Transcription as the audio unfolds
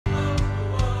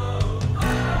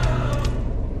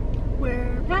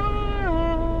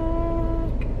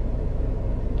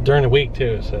during the week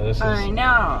too, so this is I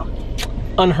know.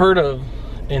 unheard of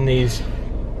in these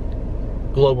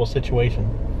global situation.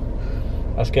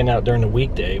 Us getting out during the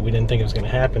weekday, we didn't think it was going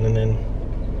to happen, and then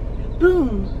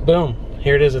boom,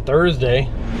 here it is, a Thursday,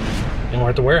 and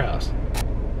we're at the warehouse.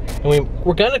 And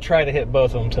we're going to try to hit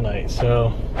both of them tonight,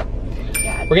 so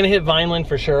Yeah. we're going to hit Vineland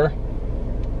for sure.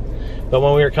 But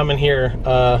when we were coming here,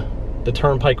 the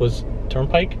turnpike was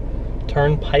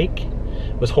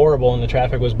horrible, and the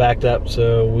traffic was backed up,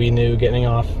 so we knew getting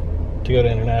off to go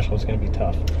to International was going to be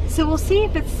tough. So we'll see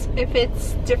if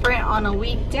it's different on a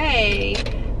weekday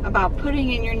about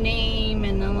putting in your name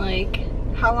and then like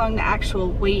how long the actual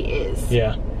wait is.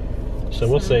 Yeah. So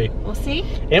we'll see. We'll see.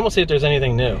 And we'll see if there's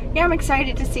anything new. Yeah, I'm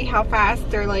excited to see how fast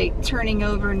they're like turning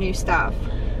over new stuff.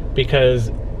 Because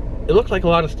it looked like a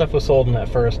lot of stuff was sold in that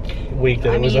first week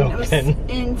that it was open. It was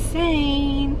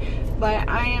insane. But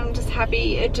I am just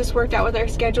happy it just worked out with our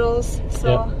schedules.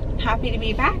 So happy to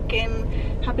be back and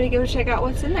happy to go check out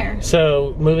what's in there.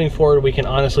 So moving forward, we can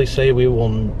honestly say we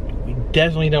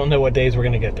definitely don't know what days we're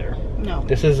going to get there. No.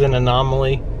 This is an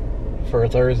anomaly for a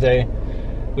Thursday.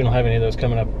 We don't have any of those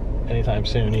coming up anytime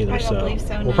soon either. I don't believe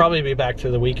so, no. We'll probably be back to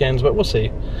the weekends, but we'll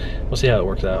see. We'll see how it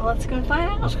works out. Well, let's go find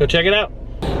out. Let's go check it out.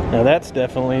 Now that's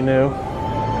definitely new.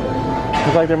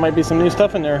 Looks like there might be some new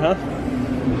stuff in there, huh?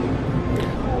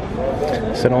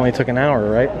 So it only took an hour,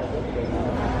 right?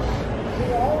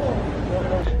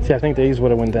 See, I think these would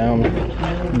have went down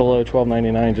below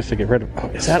 $12.99 just to get rid of. Oh,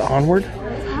 is that Onward?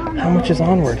 How much is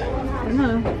Onward? I don't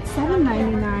know.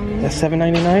 $7.99. That's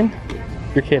 $7.99?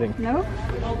 You're kidding. Nope.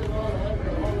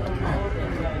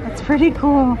 That's pretty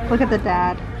cool. Look at the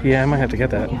dad. Yeah, I might have to get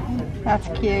that. That's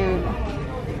cute.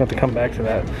 I'll have to come back to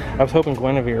that. I was hoping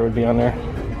Guinevere would be on there.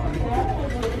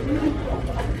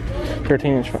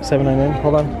 13-inch, $7.99.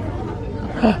 Hold on.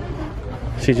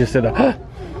 She just did a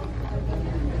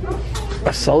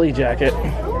Sully jacket.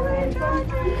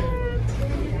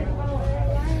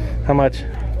 How much?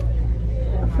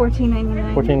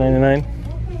 $14.99. $14.99.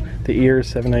 The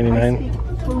ears $7.99.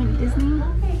 Fluent Disney.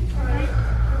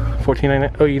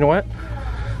 $14.99. Oh, you know what?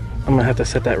 I'm gonna have to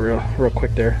set that real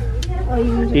quick there.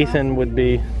 Oh, Ethan would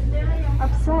be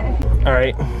upset. all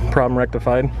right. Problem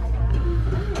rectified.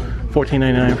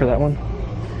 $14.99 for that one.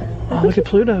 Oh, look at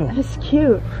Pluto. That's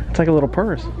cute. It's like a little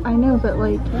purse. I know, but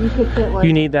like you could fit like.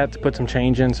 You need that to put some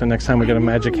change in, so next time we go to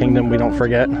Magic Kingdom, we don't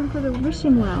forget. For the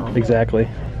wishing well. Exactly.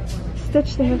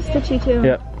 Stitch. They have Stitchy too.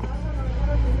 Yep.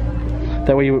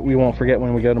 That way we won't forget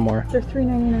when we go tomorrow. They're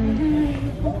 $3.99.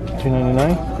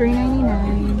 $2.99.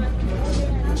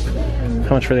 $3.99.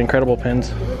 How much for the Incredible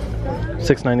pins?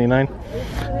 $6.99.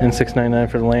 And $6.99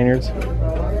 for the lanyards.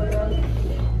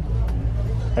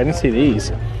 I didn't see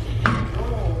these.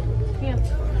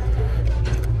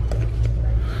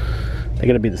 They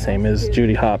gotta be the same as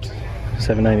Judy Hopps,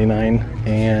 $7.99,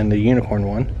 and the unicorn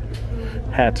one.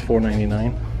 Hats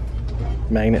 $4.99.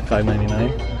 Magnet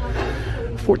 $5.99.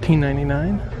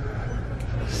 $14.99.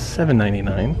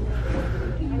 $7.99.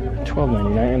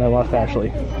 $12.99, and I lost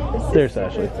Ashley. There's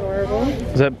Ashley. Adorable.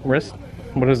 Is that wrist?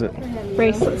 What is it?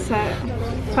 Bracelet set.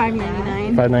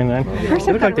 $5.99. $5.99.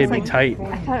 They look like they'd be tight.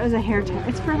 I thought it was a hair tie.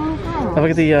 It's for a little girl. Oh,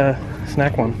 look at the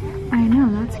snack one. I know,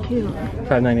 that's cute. $5.99.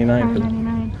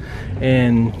 $5.99.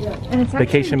 And it's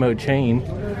vacation mode chain,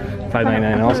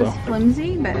 $5.99 also. It's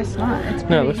flimsy, but it's not. It's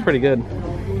No, it looks pretty good.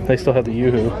 They still have the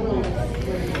Yoo-hoo.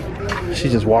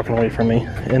 She's just walking away from me.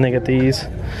 And they get these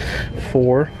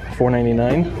for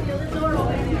 $4.99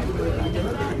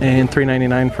 and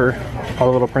 $3.99 for all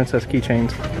the little princess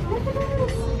keychains.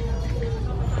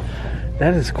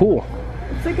 That is cool.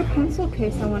 It's like a pencil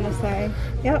case, I want to say.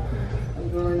 Yep.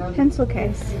 Pencil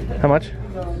case. How much?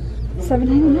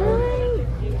 $7.99.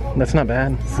 That's not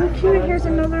bad. So cute. Here's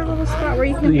another little spot where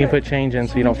you can put change in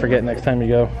so you don't forget next time you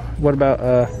go. What about,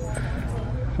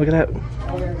 look at that.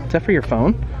 Is that for your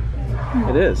phone?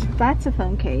 It is. That's a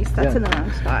phone case. That's in the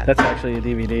wrong spot. That's actually a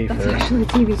DVD That's for actually a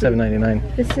DVD. $7.99.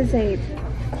 This is a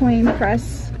coin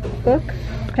press book.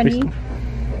 Penny.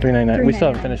 $3.99. We still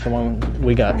haven't finished the one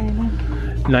we got.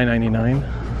 $9.99.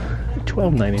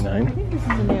 $12.99. I think this is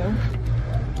a new.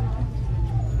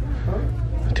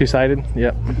 Two-sided?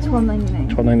 Yep. $12.99.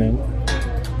 $12.99.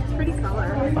 It's pretty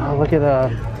color. Oh, look at Ooh, I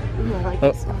like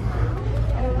this one.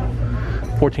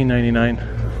 $14.99.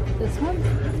 This one?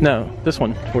 No, this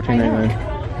one. $14.99. I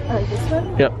like this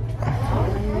one? Yep.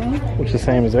 $12.99. Which is the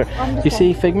same as there. You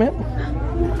see Figment?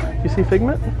 You see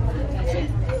Figment?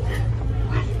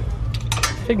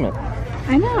 Figment.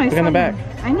 I know. I Look saw in the back.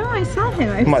 him. I know. I saw him.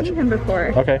 I've seen him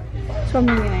before. Okay.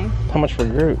 $12.99. How much for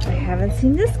Groot? I haven't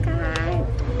seen this guy.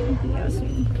 Yes.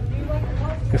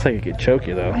 Looks like it could choke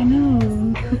you though. I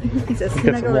know. He's a He's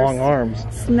got some long arms.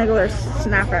 Snuggler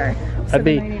snapper. I'd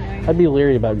be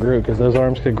leery about Groot because those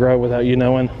arms could grow without you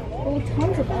knowing. Oh,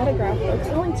 tons of autograph books.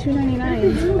 Only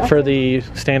 $2.99. For the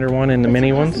standard one and the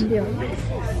mini ones.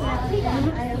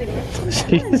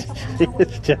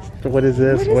 It's just, what is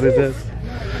this? What is this?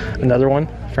 Another one?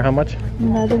 For how much?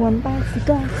 Another one bites the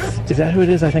dust. Is that who it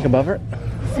is? I think above it.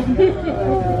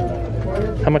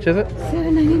 How much is it?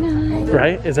 $7.99.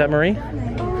 Right? Is that Marie? Oh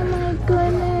my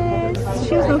goodness.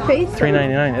 She has no face.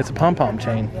 $3.99. It's a pom-pom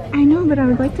chain. I know, but I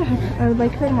would like her to have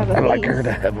a face. I'd like her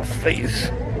to have a face.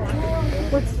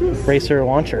 What's this? Racer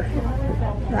launcher.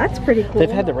 That's pretty cool. They've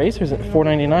had the racers at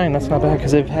 $4.99. That's not bad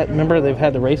because they've had. Remember, they've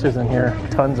had the racers in here,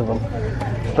 tons of them.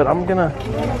 But I'm gonna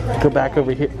go back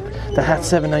over here. The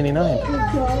hat's $7.99.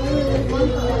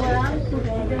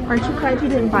 Aren't you glad you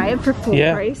didn't buy it for full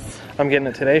price? I'm getting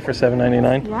it today for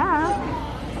 $7.99. Yeah.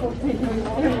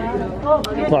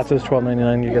 Lots of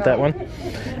 $12.99. You get that one.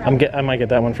 I might get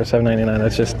that one for $7.99.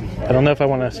 That's just. I don't know if I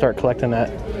want to start collecting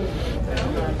that.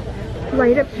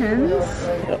 Light up pens.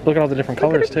 Look at all the different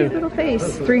colors too. Little face.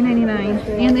 $3.99.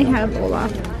 And they have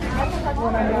Olaf.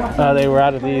 They were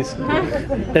out of these.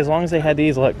 As long as they had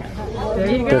these, look.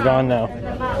 They're gone now.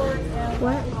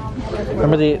 What?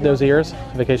 Remember those ears?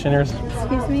 Vacation ears?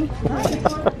 Excuse me?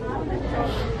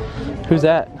 Who's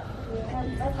that?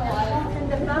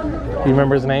 Do you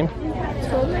remember his name?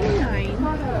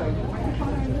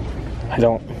 $12.99. I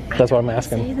don't. That's what I'm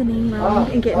asking. Say the name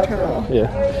wrong and get in trouble. Yeah.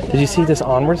 Did you see this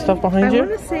Onward stuff behind you? I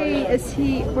want to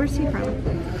say, where's he from?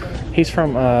 He's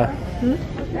from,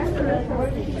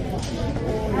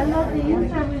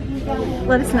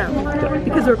 Let us know.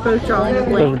 Because we're both drawing a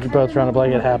blank. We're both trying to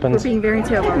blank. It We're happens. being very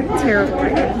terrible.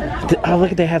 Oh,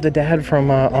 look, they have the dad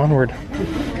from Onward.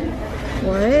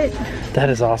 What? That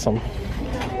is awesome.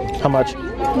 How much?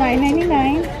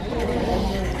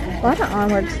 $9.99. A lot of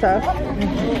Onward stuff.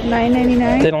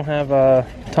 $9.99. They don't have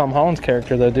Tom Holland's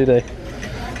character though, do they?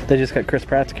 They just got Chris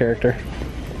Pratt's character.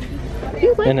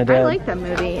 I like that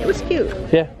movie. It was cute.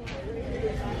 Yeah.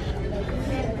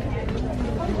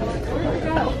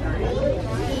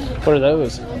 What are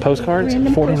those? Postcards?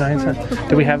 Random 49 cents.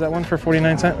 Do we have that one for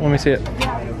 49 cents? Let me see it.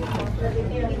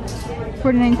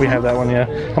 49 cents. We have that one, yeah.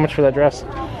 How much for that dress?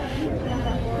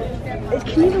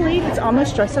 Can you believe it's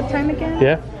almost dress up time again?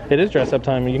 Yeah, it is dress up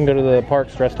time. You can go to the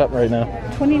parks dressed up right now.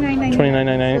 $29.99.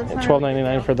 $29.99,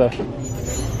 $12.99 for the...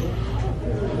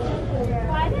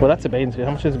 Well, that's a bathing suit.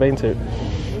 How much is a bathing suit?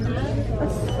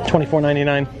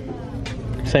 $24.99.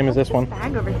 Same as this one.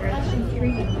 Bag over here.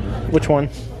 Which one?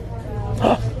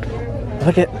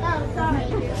 Look at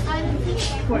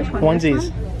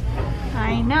onesies.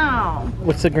 I know.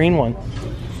 What's the green one?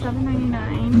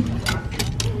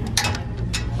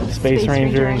 $7.99. Space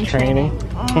Ranger in training.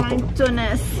 Oh my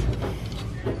goodness.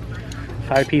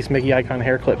 5-piece Mickey icon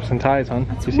hair clips and ties, huh?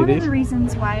 That's Do you see one these? of the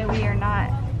reasons why we're not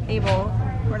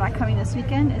coming this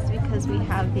weekend is because we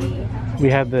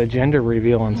have the gender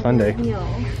reveal on Sunday. reveal.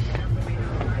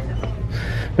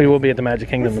 We will be at the Magic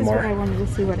Kingdom This is what I tomorrow. wanted to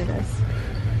see what it is.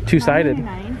 Two-sided.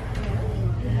 $9.99.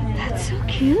 That's so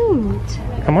cute.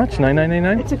 How much?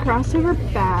 $9.99? It's a crossover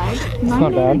bag.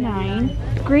 not bad. $9.99.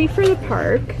 Great for the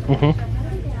park. Mm-hmm.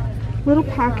 Little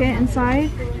pocket inside.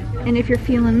 And if you're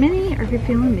feeling Minnie or if you're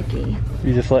feeling Mickey.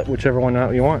 You just let whichever one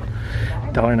out you want.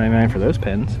 $1.99 for those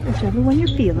pens. Whichever one you're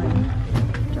feeling.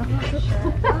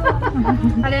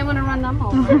 I didn't want to run them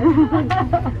all.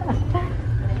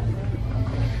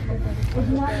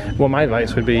 Well, my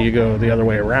advice would be you go the other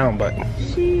way around, but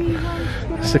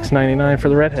 $6.99 for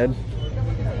the redhead.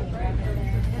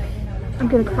 I'm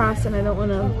gonna cross and I don't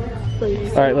want to.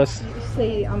 All right, let's.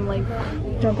 Say I'm like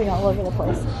jumping all over the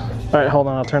place. All right, hold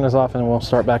on. I'll turn this off and we'll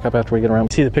start back up after we get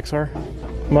around. See the Pixar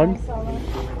mug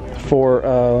for.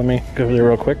 Let me go over there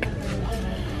real quick.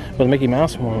 Well, the Mickey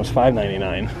Mouse one was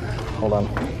 $5.99. Hold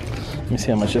on. Let me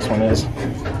see how much this one is.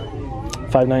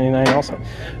 $5.99 also.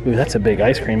 Ooh, that's a big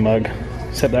ice cream mug.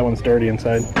 Except that one's dirty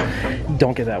inside.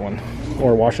 Don't get that one,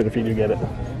 or wash it if you do get it.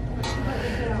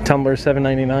 Tumbler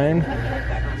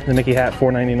 $7.99. The Mickey hat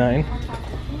 $4.99.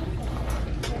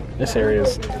 This area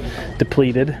is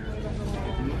depleted.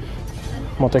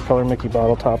 Multicolor Mickey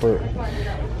bottle topper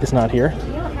is not here.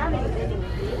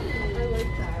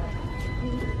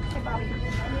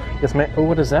 Yes, ma'am. Oh,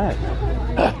 what is that?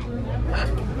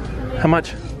 How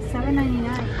much?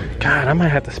 $7.99. God, I might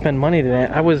have to spend money today.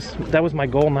 That was my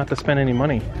goal, not to spend any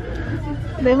money.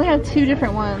 They only have two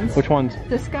different ones. Which ones?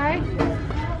 This guy?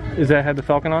 Is that had the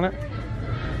Falcon on it?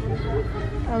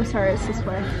 Oh, sorry, it's this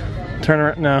way. Turn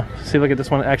around. No. See, look at this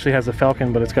one. It actually has a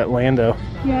Falcon, but it's got Lando.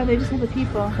 Yeah, they just have the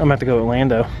people. I'm about to go with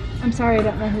Lando. I'm sorry, I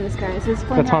don't know who this guy is. Is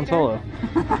That's Han Solo.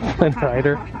 Flynn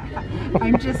Rider.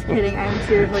 I'm just kidding. I'm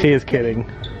seriously. She is kidding.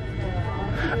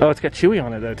 Oh, it's got Chewie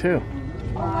on it though too.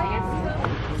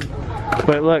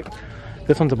 But look,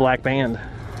 this one's a black band.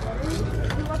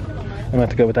 I'm about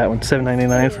to go with that one.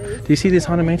 $7.99. Do you see these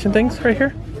Haunted Mansion things right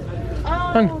here?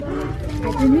 Han.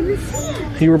 I didn't even see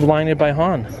it. You were blinded by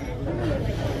Han.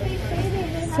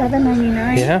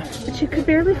 $7.99. Yeah. But you could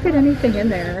barely fit anything in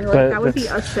there. Like, But that would be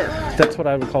a sip. That's what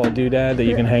I would call a doodad that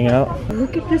you can hang out.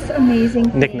 Look at this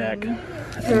amazing Knick-knack.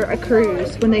 for a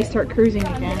cruise when they start cruising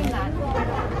again.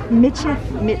 Mitch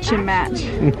and match.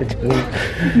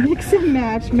 Mix and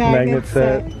match magnet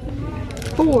set.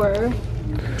 For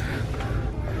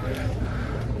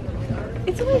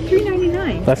it's only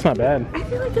 $3.99. That's not bad. I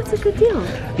feel like that's a good deal.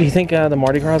 Do you think the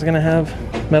Mardi Gras is going to have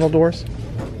metal doors?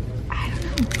 I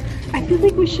don't know. I feel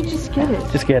like we should just get it.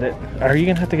 Just get it. Are you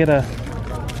going to have to get a...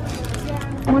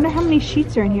 I wonder how many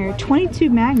sheets are in here. 22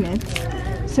 magnets.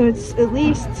 So it's at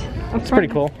least a front, pretty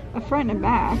cool. A front and a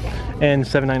back. And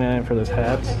 $7.99 for those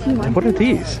hats. You want What are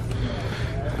these?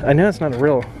 I know it's not a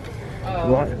real...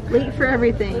 Late for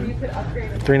everything.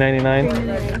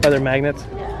 $3.99. Other magnets.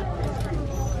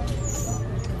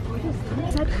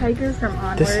 Is that tiger from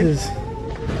Onward? This is...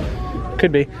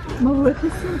 Could be.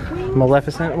 Maleficent wings?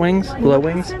 Maleficent wings? Glow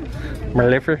wings?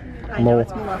 Maleficent? I know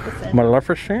it's Maleficent.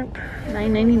 Maleficent?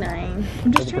 $9.99.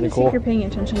 I'm just trying to see cool. if you're paying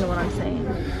attention to what I'm saying.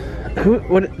 Who?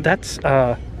 What? That's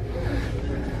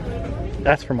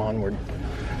from Onward.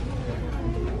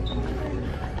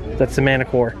 That's the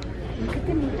Manticore.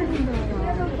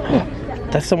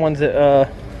 That's the ones that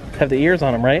have the ears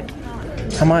on them, right?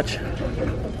 How much?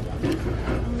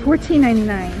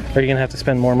 $14.99. Are you gonna have to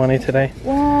spend more money today?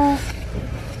 Well,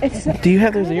 it's. Do you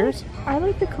have those ears? I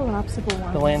like the collapsible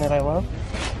ones. The Land That I Love?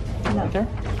 No. Right there?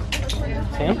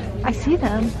 See them? I see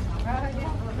them.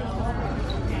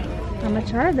 How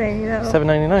much are they though?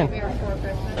 $7.99.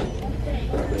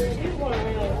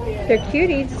 They're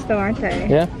cuties though, aren't they?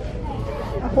 Yeah?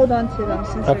 I'll hold on to them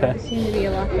since Okay. they seem to be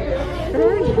a lot. But I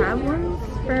already have ones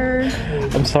for.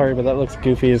 I'm sorry, but that looks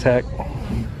goofy as heck.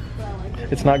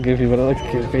 It's not goofy, but it looks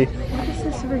goofy. What is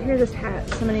this over here? This hat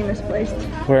somebody misplaced.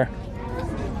 Where?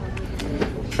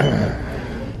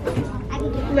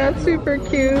 That's super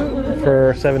cute.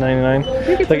 For $7.99.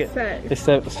 Look at Look the set. They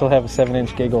still have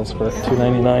 7-inch giggles for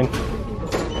 $2.99.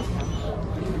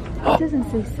 It doesn't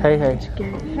say so. Hey, hey.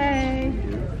 Hey.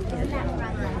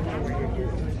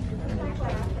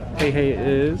 Hey, it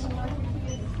is.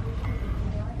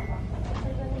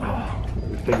 Oh,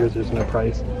 figures there's no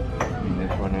price.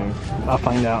 I'll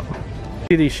find out.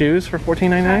 See these shoes for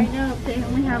 $14.99? I know, they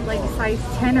only have like size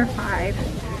 10 or 5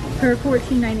 for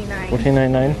 $14.99.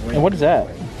 $14.99. And what is that?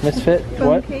 Misfit? Phone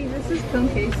What? case. This is phone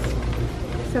case.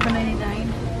 $7.99.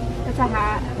 It's a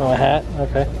hat. Oh, a hat?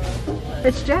 Okay.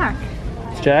 It's Jack.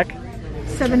 It's Jack?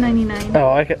 $7.99. Oh,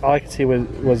 all I could see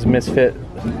was Misfit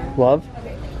Love.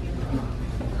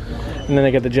 And then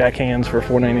they got the Jack hands for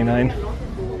 $4.99.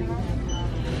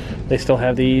 They still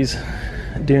have these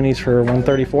Doonies for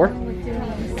 $134.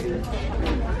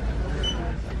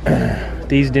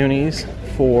 These Doonies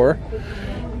for,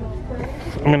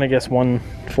 I'm gonna guess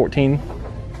 $114.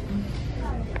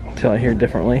 Until I hear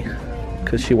differently,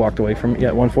 because she walked away from it.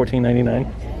 Yeah, $114.99.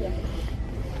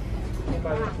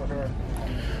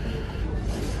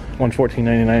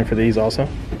 $114.99 for these also.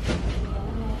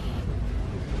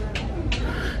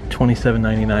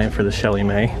 $27.99 for the Shelly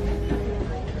May.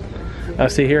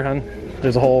 See here, hon.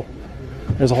 There's a whole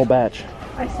batch.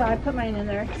 I saw. I put mine in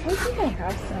there. I think I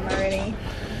have some already.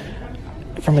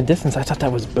 From a distance, I thought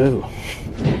that was Boo.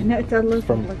 No, it does look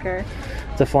like her.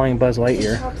 It's a flying Buzz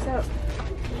Lightyear. Pops up.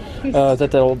 Is that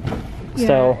the old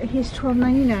style? Yeah, he's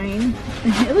 $12.99.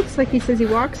 And it looks like he says he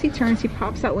walks, he turns, he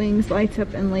pops out wings, lights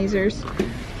up, and lasers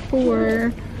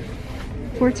for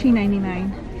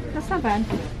 $14.99. That's not bad.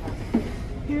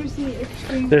 Here's the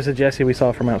extreme. There's a Jessie we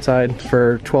saw from outside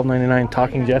for $12.99.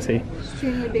 Talking Jessie.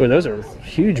 Extremely big. Ooh, those are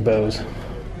huge bows.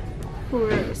 For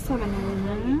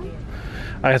 $7.99.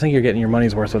 I think you're getting your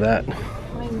money's worth with that.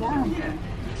 I know.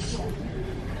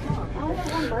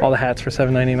 All the hats for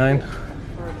 $7.99.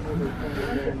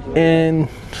 And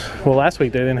well, last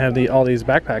week they didn't have all these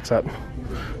backpacks up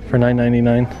for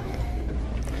 $9.99.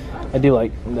 I do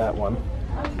like that one.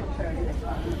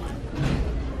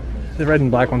 The red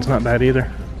and black one's not bad either.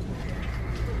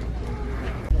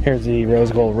 Here's the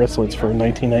rose gold wristlets for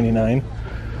 $19.99.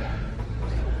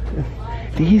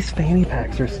 These fanny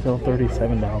packs are still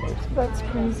 $37. That's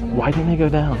crazy. Why didn't they go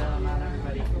down?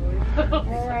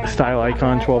 Style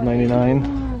Icon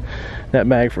 $12.99. That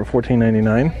bag for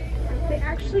 $14.99. They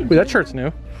actually Ooh, that shirt's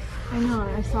new. I know,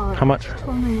 I saw it. How much?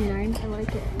 $12.99. I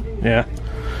like it. Yeah.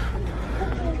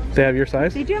 They have your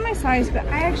size? They do have my size, but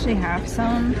I actually have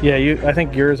some. Yeah, I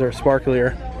think yours are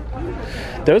sparklier.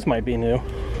 Those might be new.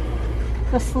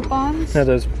 The slip-ons? No,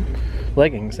 those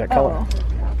leggings, that color.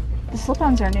 The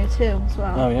slip-ons are new too, as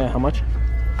well. Oh yeah, how much?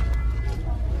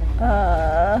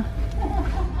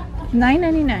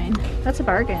 $9.99. That's a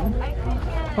bargain.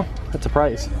 Oh, that's a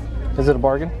price. Is it a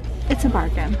bargain? It's a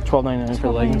bargain. $12.99 for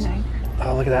the leggings.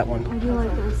 Oh, look at that one. I do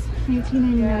like this.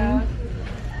 $19.99.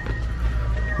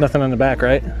 Nothing on the back,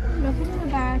 right? Nothing on the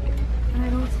back, and I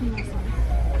don't see my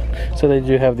size. So they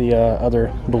do have the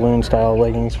other balloon style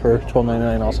leggings for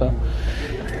 $12.99 also.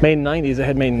 Made in the 90s, they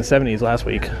had made in the 70s last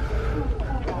week.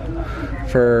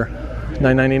 For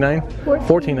 $9.99?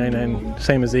 $14.99,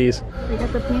 same as these. They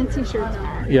got the fancy shirts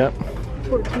back. Yep.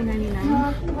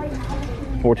 $14.99.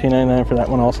 $14.99 for that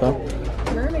one also.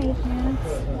 Mermaid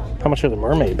pants. How much are the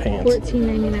mermaid pants?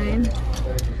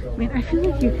 $14.99. I mean, I feel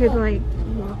like you could like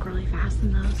walk really fast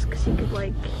in those because you could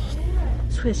like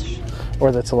swish.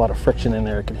 Or that's a lot of friction in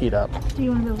there, it could heat up. Do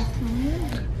you want to go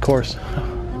with Of course.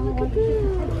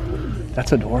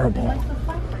 That's adorable.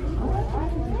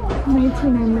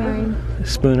 $19.99.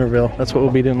 Spoonerville, that's what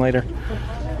we'll be doing later.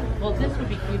 Well, this would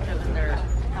be cute because they're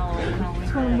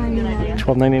 $12.99.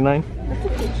 $12.99. That's a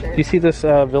cute shirt. Do you see this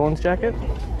villain's jacket?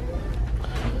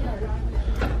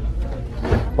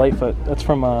 Lightfoot, that's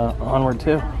from Onward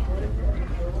too.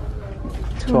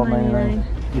 $12.99.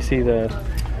 You see the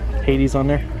Hades on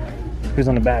there? Who's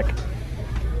on the back?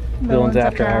 Villains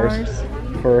After Hours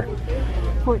for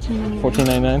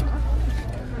 $14.99.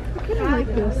 I kind of like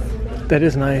this. That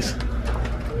is nice.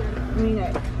 I mean,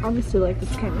 I obviously like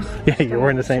this kind of. Yeah, you're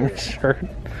wearing the same shirt.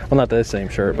 Well, not the same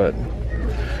shirt, but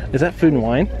is that Food and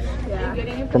Wine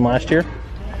Yeah. from last year?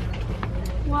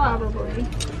 Probably.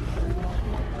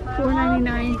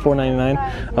 $4.99. $4.99.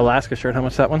 Alaska shirt. How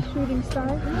much is that one? Shooting Star.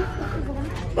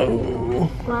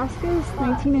 Oh, Alaska's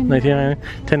 $19.99. $19.99.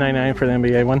 $10.99 for the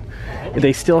NBA one.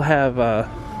 They still have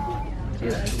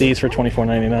these for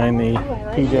 $24.99. The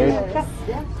PJs.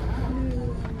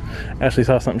 Ashley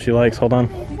saw something she likes. Hold on.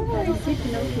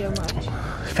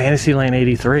 Fantasyland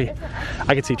 83.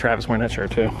 I could see Travis wearing that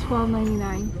shirt too.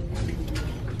 $12.99.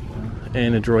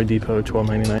 And a Droid Depot,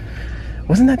 $12.99.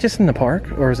 Wasn't that just in the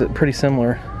park, or is it pretty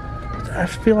similar? I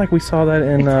feel like we saw that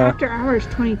in It's After Hours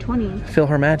 2020.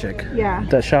 PhilharMagic. Yeah.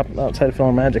 That shop outside of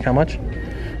PhilharMagic. How much?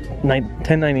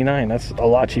 $10.99. That's a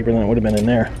lot cheaper than it would have been in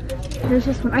there. There's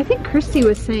this one. I think Christy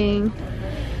was saying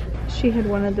she had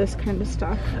wanted this kind of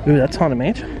stuff. Ooh, that's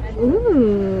Hanamation.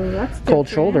 Ooh, that's different. Cold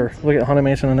shoulder. Look at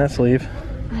Hanamation on that sleeve.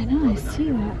 I know, I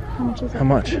see that. How much is it? How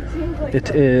much?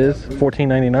 It is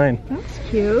 $14.99. That's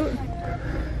cute.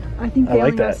 I think they I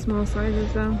like only have that. small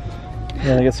sizes though.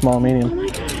 Yeah, they get small and Oh medium. my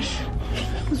gosh.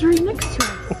 It was right next to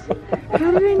us.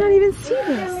 How did I not even see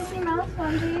this?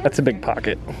 That's a big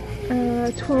pocket.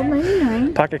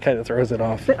 $12.99. Pocket kind of throws it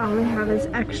off. But all they have is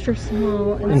extra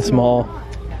small And small.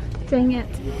 Dang it.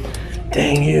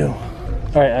 Dang you.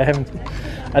 Alright, I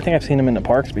think I've seen them in the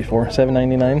parks before.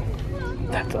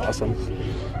 $7.99. That's awesome.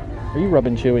 Are you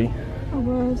rubbing Chewy? I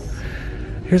was.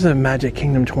 Here's a Magic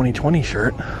Kingdom 2020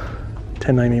 shirt.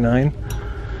 $10.99.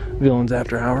 Villains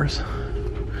After Hours.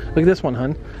 Look at this one,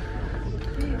 hun.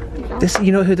 This,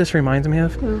 you know who this reminds me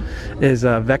of? Who? Is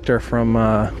Vector from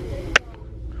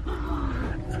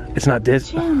it's not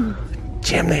Disney.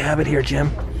 Jim, they have it here, Jim.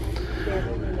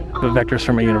 But Vector's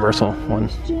from a Universal one.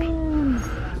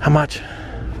 How much?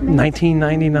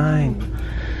 $19.99.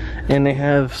 And they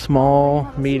have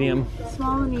small, medium.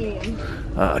 Small and medium.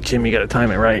 Jim, you gotta time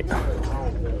it right.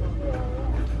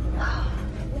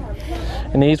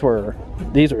 And these were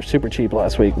super cheap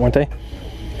last week, weren't they?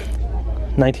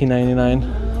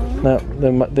 $19.99. No,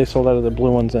 they sold out of the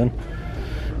blue ones then.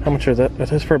 How much is that? Is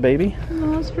this for a baby?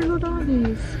 No, it's for little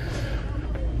doggies.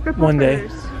 For One day.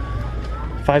 puppers.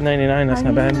 $5.99, that's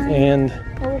not bad. And A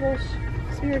little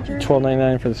spirit jersey.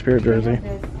 $12.99 for the Spirit jersey.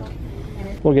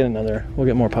 We'll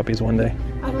get more puppies one day.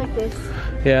 I like this.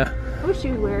 Yeah, I wish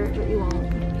you'd wear it, but you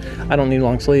won't. I don't need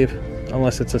long sleeve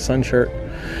unless it's a sun shirt.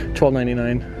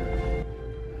 $12.99.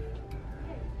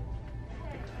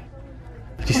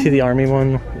 Did you see the Army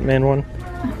man one?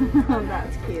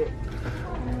 That's cute.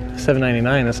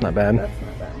 $7.99, that's not bad.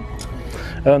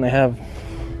 Oh, and they have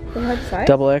They have size?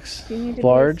 double X, Do you need to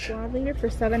large. Be a squad leader for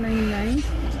 $7.99?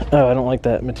 Oh, I don't like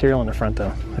that material in the front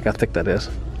though. Look how thick that is.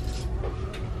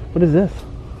 What is this?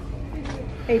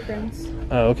 Aprons.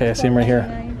 Oh, okay, I see them right here.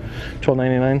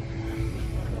 $12.99.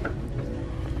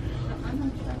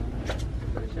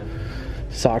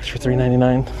 Socks for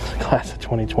 $3.99. Class of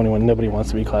 2021. Nobody wants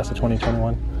to be class of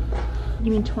 2021. You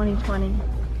mean 2020?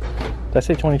 Did I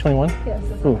say 2021? Yes.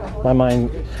 Ooh, my mind.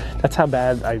 That's how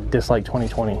bad I dislike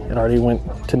 2020. It already went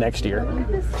to next year. Look at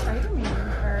this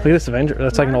Spider-Man. Look at this Avenger.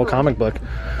 That's like an old comic book.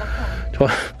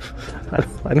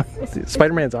 12. I don't.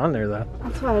 Spider-Man's on there though.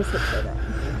 That's why I said for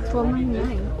that.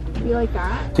 $12.99. You like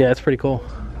that? Yeah, it's pretty cool.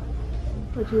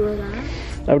 Would you wear that?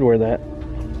 I would wear that.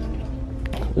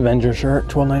 Avenger shirt,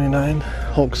 $12.99.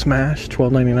 Hulk smash,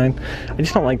 $12.99. I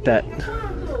just don't like that.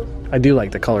 I do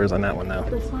like the colors on that one though.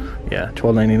 This one? Yeah,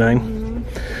 $12.99.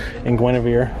 And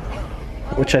Guinevere,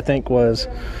 which I think was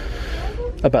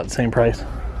about the same price.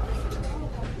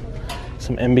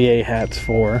 Some NBA hats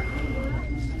for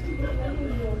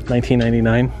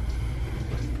 $19.99.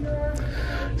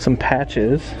 Some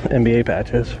patches, NBA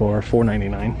patches for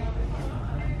 $4.99.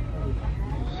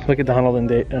 Look at Donald and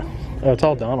Dave. Oh, it's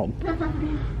all Donald.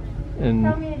 And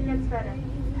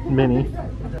Minnie.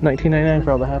 $19.99 for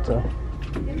all the hats though.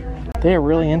 They are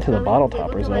really into the bottle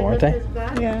toppers though, aren't they?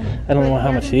 Yeah. I don't know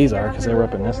how much these are because they were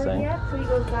up in this thing.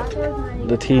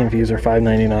 The tea infuser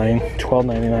 $5.99,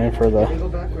 $12.99 for the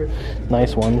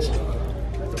nice ones.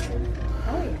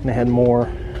 And they had more.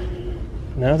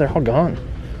 No, they're all gone.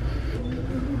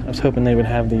 I was hoping they would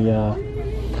have the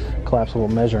collapsible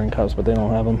measuring cups, but they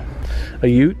don't have them. A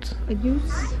Ute? A Ute.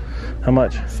 How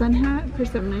much? Sun hat for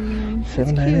 $7.99.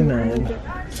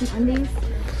 $7.99. Some undies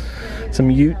Some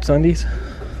Ute undies.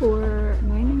 for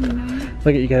 $9.99.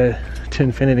 Look at, you got a To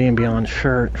Infinity and Beyond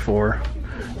shirt for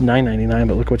 $9.99,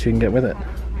 but look what you can get with it.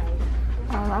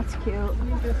 Oh, that's cute.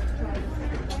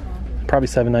 Probably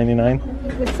 $7.99.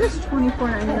 It says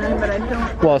 $24.99, but I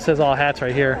don't. Well, it says all hats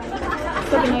right here.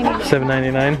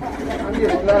 $7.99.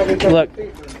 $7.99. Look.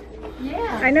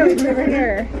 I know, it's over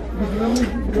here.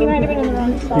 He might have been in the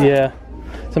wrong spot. Yeah.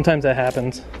 Sometimes that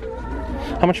happens.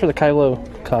 How much for the Kylo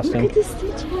costume? Look at this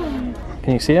stitch hat.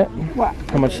 Can you see it? What?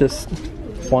 How much this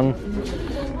one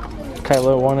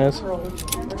Kylo one is?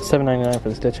 $7.99 for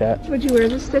the Stitch hat. Would you wear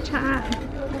the stitch hat?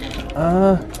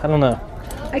 I don't know.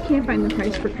 I can't find the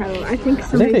price for Kylo. I think I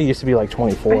somebody. think they used to be like I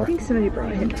 $24. think somebody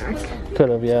brought him back. Could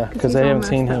have, yeah, because they he's all haven't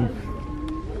seen messed him.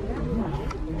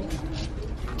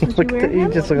 Would Look, you wear he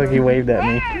him? just looked like he waved at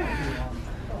me.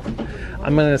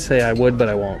 I'm gonna say I would, but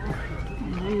I won't,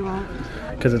 No, you won't.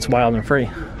 because it's wild and free.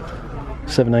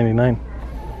 $7.99.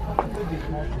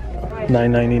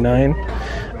 $9.99.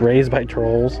 Raised by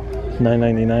Trolls.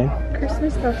 $9.99.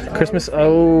 Christmas stuff's Christmas.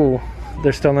 Oh,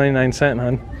 they're still 99¢,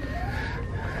 hon.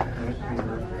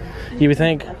 You would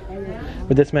think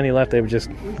with this many left, they would just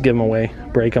give them away,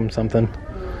 break them, something.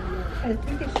 I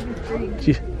think it should be free.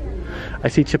 Gee, I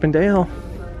see Chip and Dale.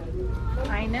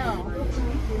 I know.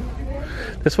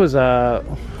 This was is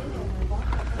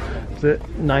it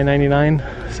 $9.99?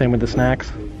 Same with the snacks.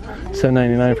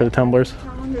 $7.99 for the tumblers.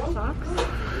 Socks?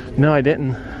 No, I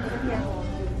didn't.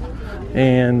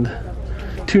 And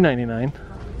 $2.99.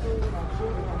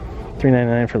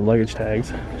 $3.99 for the luggage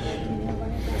tags.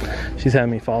 She's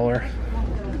having me follow her.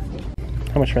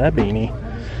 How much for that beanie?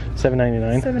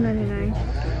 $7.99.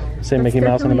 $7.99. Say Mickey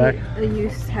Mouse on the back. A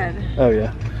used head. Oh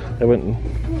yeah, I wouldn't.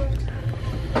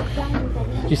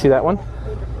 Did you see that one?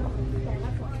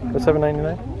 For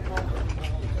 $7.99.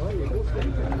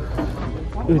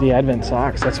 Ooh, the Advent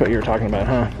socks. That's what you were talking about,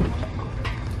 huh?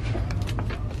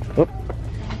 Oop.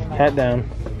 Hat down.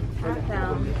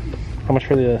 How much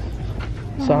for the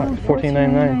sock?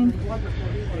 $14.99.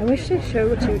 I wish they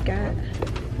showed what you would get.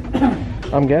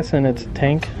 I'm guessing it's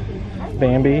Tank,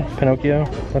 Bambi, Pinocchio.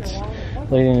 That's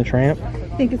Lady and the Tramp. I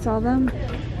think it's all them.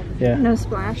 Yeah. No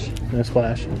splash. No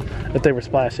splash. If they were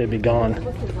splashed, they'd be gone.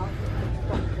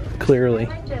 Clearly.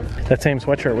 That same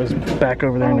sweatshirt was back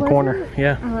over there in the corner.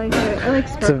 Yeah. I like it. I like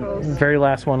It's sparkles. the very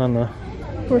last one on the.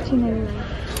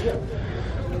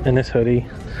 $14.99. And this hoodie.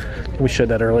 We showed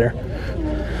that earlier.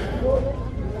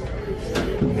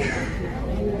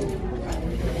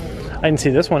 I didn't see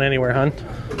this one anywhere, hon.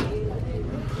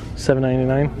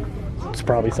 $7.99. It's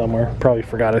probably somewhere. Probably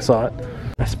forgot I saw it.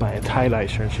 I spy a tie-dye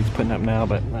shirt she's putting up now,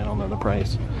 but I don't know the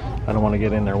price. I don't want to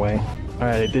get in their way. All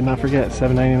right, I did not forget.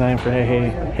 $7.99 for Hey Hey.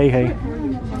 Hey Hey.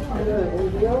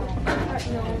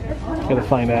 Gotta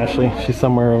find Ashley. She's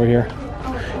somewhere over here.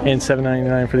 And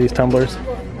 $7.99 for these tumblers.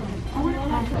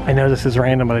 I know this is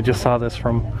random, but I just saw this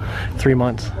from 3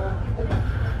 months.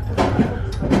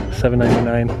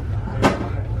 $7.99.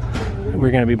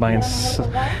 We're gonna be buying.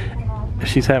 If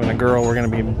she's having a girl, we're gonna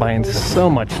be buying so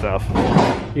much stuff.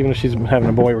 Even if she's having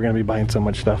a boy, we're gonna be buying so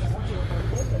much stuff.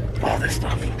 All this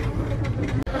stuff.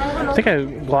 I think I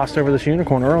glossed over this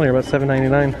unicorn earlier, about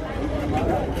 $7.99.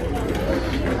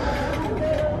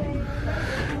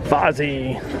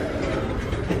 Fozzie.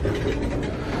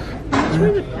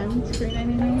 Where the pens?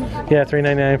 $3.99. Yeah,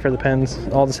 $3.99 for the pens.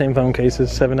 All the same phone cases,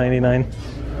 $7.99.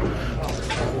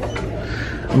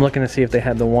 I'm looking to see if they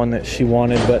had the one that she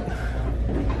wanted, but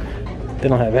they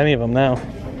don't have any of them now.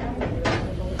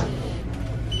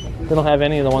 They don't have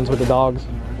any of the ones with the dogs.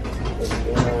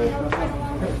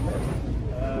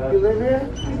 You live here?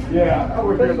 Yeah, I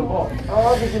work here at the mall.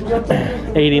 Oh, did you jump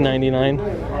in?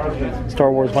 $80.99.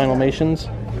 Star Wars vinyl nations.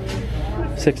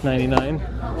 $6.99.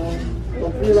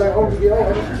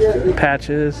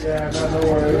 Patches.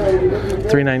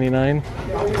 $3.99.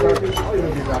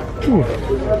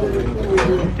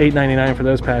 $8.99 for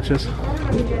those patches.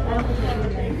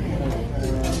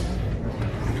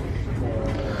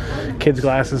 Kids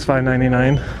glasses,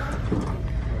 $5.99.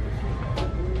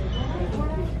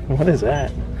 What is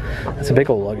that? That's a big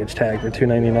old luggage tag for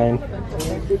 $2.99.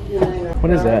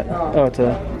 What is that? Oh, it's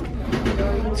a...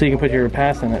 So you can put your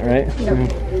pass in it, right?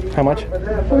 Yep. How much?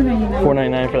 $4.99.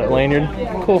 $4.99 for that lanyard.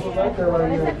 Cool.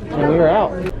 And we were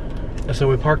out. So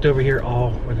we parked over here.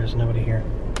 Oh, where there's nobody here.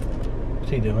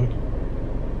 What's he doing?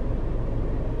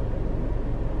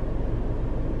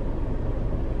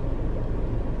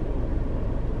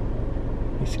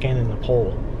 He's scanning the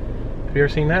pole. Have you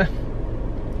ever seen that?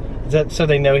 Is that so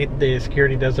they know the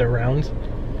security does their rounds?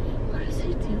 What is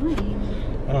he doing?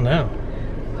 I don't know.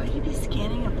 Why would he be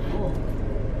scanning a pole?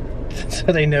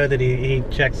 So they know that he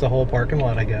checks the whole parking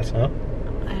lot, I guess, huh?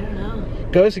 I don't know.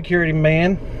 Go, security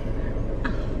man.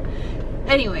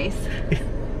 Anyways.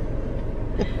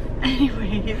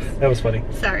 That was funny.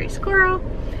 Sorry, squirrel.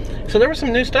 So there was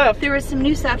some new stuff. There was some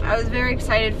new stuff. I was very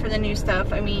excited for the new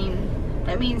stuff. I mean,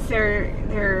 that means they're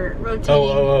rotating.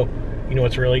 Oh. You know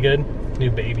what's really good? New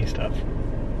baby stuff.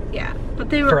 Yeah, but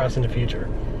they were... For us in the future.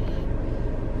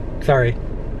 Sorry.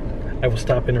 I will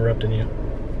stop interrupting you.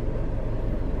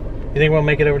 You think we'll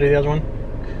make it over to the other one?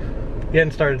 You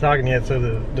hadn't started talking yet, so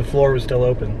the floor was still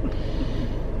open.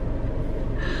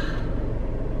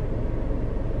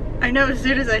 I know as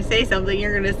soon as I say something,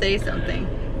 you're going to say something.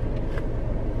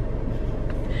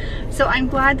 So I'm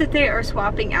glad that they are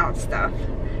swapping out stuff.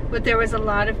 But there was a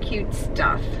lot of cute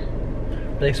stuff.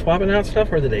 Are they swapping out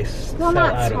stuff, or did they sell out? Well,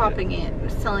 not swapping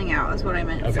it. Selling out is what I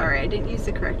meant. Okay. Sorry, I didn't use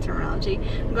the correct terminology.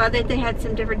 I'm glad that they had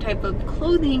some different type of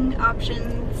clothing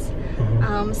options.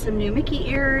 Some new Mickey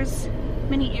ears.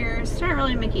 Mini ears. They're not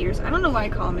really Mickey ears. I don't know why I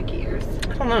call them Mickey ears.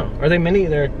 I don't know. Are they mini?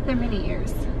 They're mini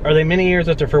ears. Are they mini ears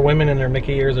if they're for women, and they're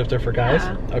Mickey ears if they're for guys?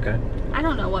 Yeah. Okay. I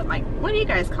don't know what do you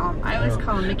guys call them? I always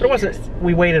call them Mickey But it wasn't. ears.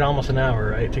 We waited almost an hour,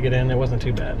 right, to get in. It wasn't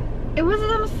too bad. It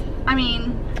wasn't almost, I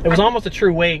mean... It was almost a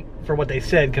true wait for what they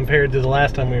said compared to the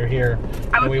last time we were here.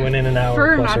 I would we went in an hour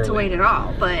prefer plus not early. to wait at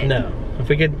all, but... No. If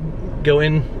we could go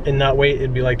in and not wait,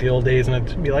 it'd be like the old days, and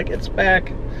it'd be like, it's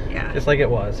back. Yeah. Just like it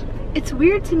was. It's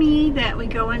weird to me that we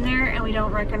go in there and we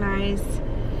don't recognize...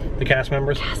 The cast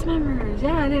members? Cast members,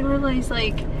 yeah. I didn't realize,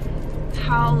 like,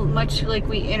 how much, like,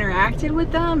 we interacted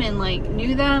with them and, like,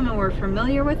 knew them and were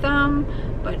familiar with them.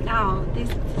 But now,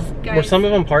 these guys... Were some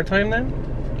of them part-time then?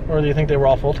 Or do you think they were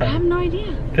all I full-time? have no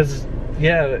idea. Because,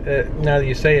 yeah, now that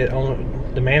you say it,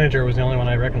 the manager was the only one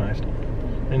I recognized.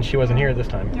 And she wasn't here this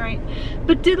time. Right.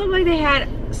 But it did look like they had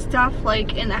stuff,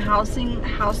 like, in the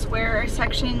houseware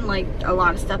section. Like, a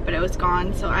lot of stuff, but it was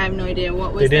gone. So I have no idea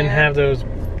what was They didn't there. have those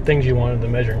things you wanted, the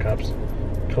measuring cups.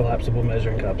 Collapsible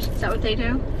measuring cups. Is that what they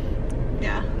do?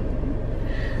 Yeah.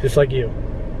 Just like you.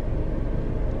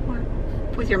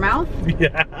 What? With your mouth?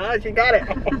 Yeah, you got it.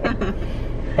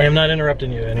 I am not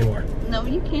interrupting you anymore. No,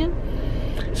 you can.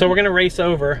 So we're gonna race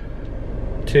over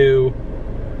to,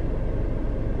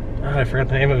 I forgot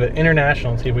the name of it,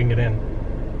 International, and see if we can get in.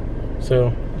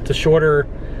 So it's a shorter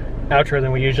outro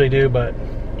than we usually do, but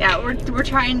Yeah, we're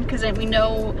trying because we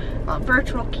know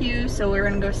virtual queue, so we're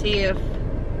gonna go see if.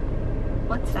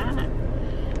 What's that?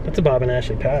 that's a Bob and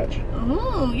Ashley patch.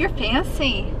 Ooh, you're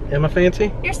fancy. Am I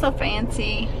fancy? You're so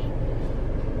fancy.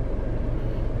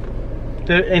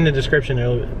 In the description,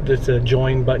 there's a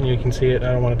join button. You can see it.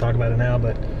 I don't want to talk about it now,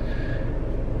 but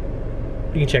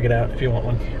you can check it out if you want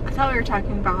one. I thought we were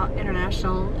talking about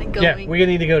international and going. Yeah, we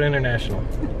need to go to International.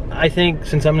 I think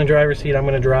since I'm in the driver's seat, I'm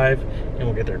going to drive, and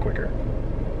we'll get there quicker.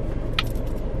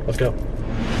 Let's go.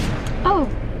 Oh,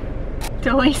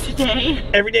 don't waste a day.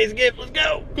 Every day's a gift. Let's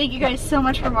go. Thank you guys so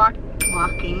much for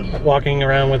Walking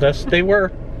around with us. They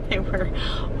were. They were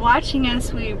watching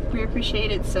us. We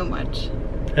appreciate it so much.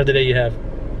 Have the day you have.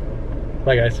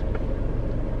 Bye, guys.